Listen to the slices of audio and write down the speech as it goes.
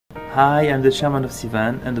Hi, I'm the chairman of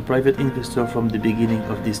Sivan and a private investor from the beginning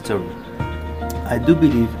of this story. I do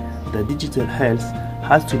believe that digital health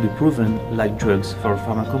has to be proven like drugs for a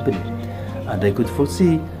pharma company, and I could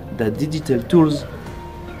foresee that digital tools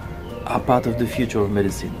are part of the future of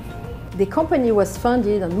medicine. The company was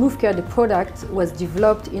founded and Moovcare, the product, was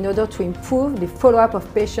developed in order to improve the follow-up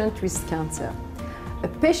of patients with cancer. A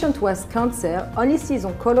patient who has cancer only sees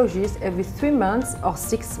oncologist every 3 months or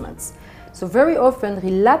 6 months. So very often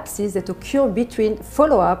relapses that occur between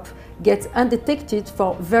follow-up get undetected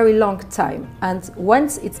for a very long time. And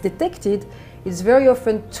once it's detected, it's very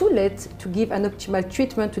often too late to give an optimal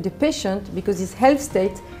treatment to the patient because his health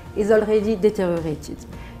state is already deteriorated.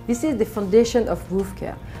 This is the foundation of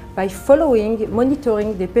Moovcare. By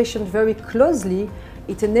monitoring the patient very closely,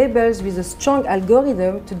 it enables with a strong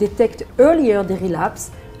algorithm to detect earlier the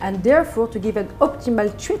relapse and therefore to give an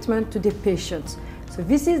optimal treatment to the patient. So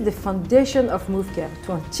this is the foundation of Moovcare,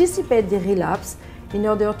 to anticipate the relapse in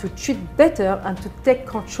order to treat better and to take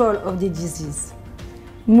control of the disease.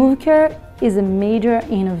 Moovcare is a major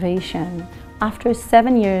innovation. After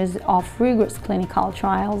 7 years of rigorous clinical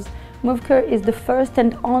trials, Moovcare is the first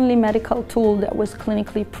and only medical tool that was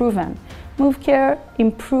clinically proven. Moovcare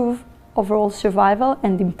improves overall survival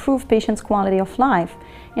and improves patients' quality of life.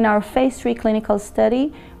 In our phase 3 clinical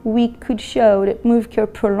study, we could show that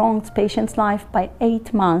Moovcare prolongs patients' life by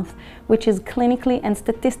 8 months, which is clinically and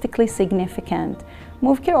statistically significant.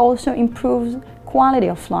 Moovcare also improves quality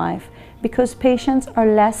of life because patients are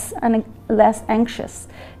less anxious.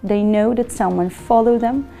 They know that someone follows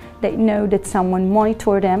them, they know that someone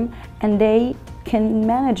monitors them, and they can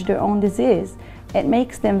manage their own disease. It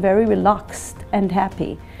makes them very relaxed and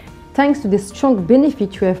happy. Thanks to the strong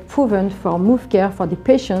benefit we have proven for Moovcare for the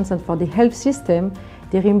patients and for the health system,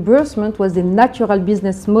 the reimbursement was the natural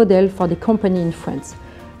business model for the company in France.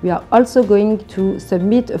 We are also going to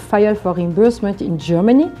submit a file for reimbursement in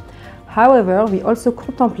Germany. However, we also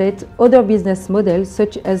contemplate other business models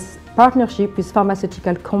such as partnership with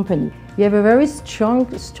pharmaceutical companies. We have a very strong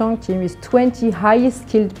team with 20 highly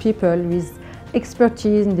skilled people with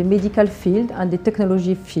expertise in the medical field and the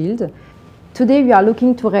technology field. Today we are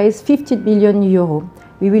looking to raise 50 million euros.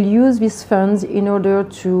 We will use these funds in order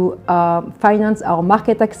to finance our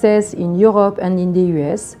market access in Europe and in the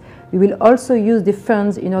US. We will also use the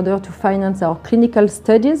funds in order to finance our clinical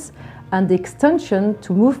studies and the extension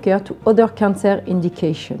to Moovcare to other cancer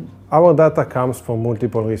indications. Our data comes from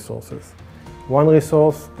multiple resources. One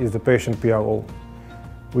resource is the patient PRO.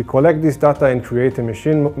 We collect this data and create a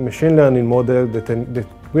machine learning model that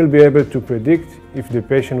will be able to predict if the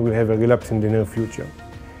patient will have a relapse in the near future.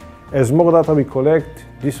 As more data we collect,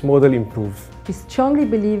 this model improves. We strongly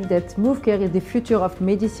believe that Moovcare is the future of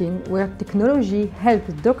medicine, where technology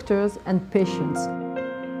helps doctors and patients.